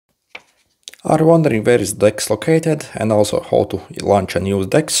Are wondering where is DEX located and also how to launch and use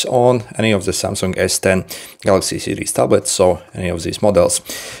DEX on any of the Samsung S10 Galaxy series tablets, so any of these models.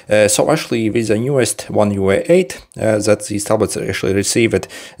 So actually with the newest One UI 8 that these tablets actually received,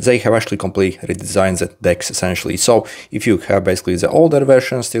 they have actually completely redesigned the DEX essentially. So if you have basically the older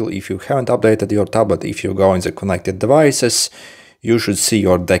version still, if you haven't updated your tablet, if you go in the connected devices, you should see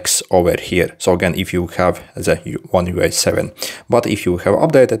your DEX over here. So again, if you have the One UI 7, but if you have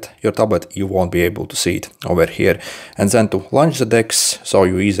updated your tablet, you won't be able to see it over here. And then to launch the DEX, so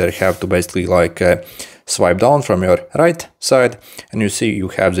you either have to basically swipe down from your right side, and you see you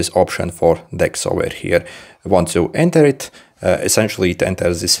have this option for DEX over here. Once you enter it, essentially it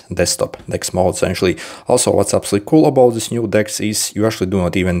enters this desktop DEX mode essentially. Also, what's absolutely cool about this new DEX is you actually do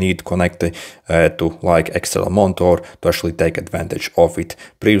not even need to connect to external monitor to actually take advantage of it.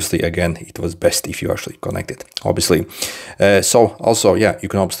 Previously, again, it was best if you actually connect it, obviously. So also, yeah, you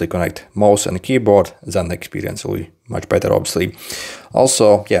can obviously connect mouse and keyboard, then the experience will be much better, obviously.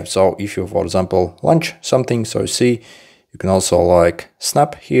 Also, yeah, so if you, for example, launch something, so you see, you can also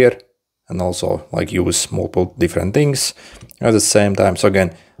snap here, and also use multiple different things at the same time. So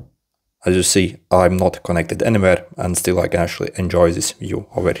again, as you see, I'm not connected anywhere and still I can actually enjoy this view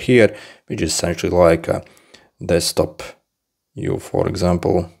over here, which is essentially like a desktop view, for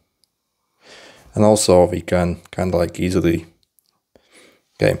example. And also we can kind of easily,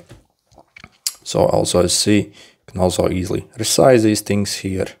 okay. So also as you see, you can also easily resize these things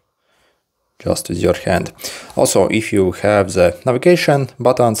here just with your hand. Also, if you have the navigation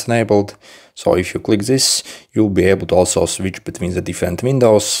buttons enabled, so if you click this, you'll be able to also switch between the different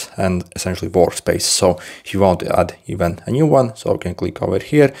windows and essentially workspace. So if you want to add even a new one, so you can click over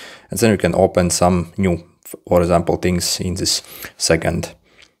here, and then you can open some new, for example, things in this second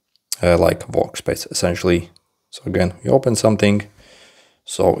workspace essentially. So again, we open something.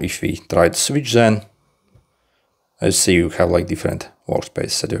 So if we try to switch, then as you see, you have different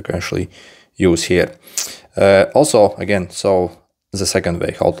workspaces that you can actually use here. Also, again, so the second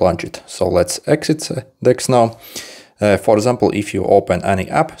way how to launch it. So let's exit DEX now. For example, if you open any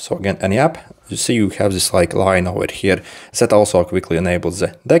app, so again, any app, you see you have this line over here that also quickly enables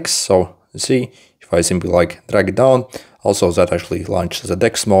the DEX. So you see, if I simply drag it down, also that actually launches the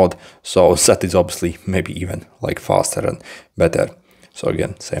DEX mode. So that is obviously maybe even faster and better. So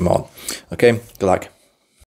again, same on. Okay, good luck.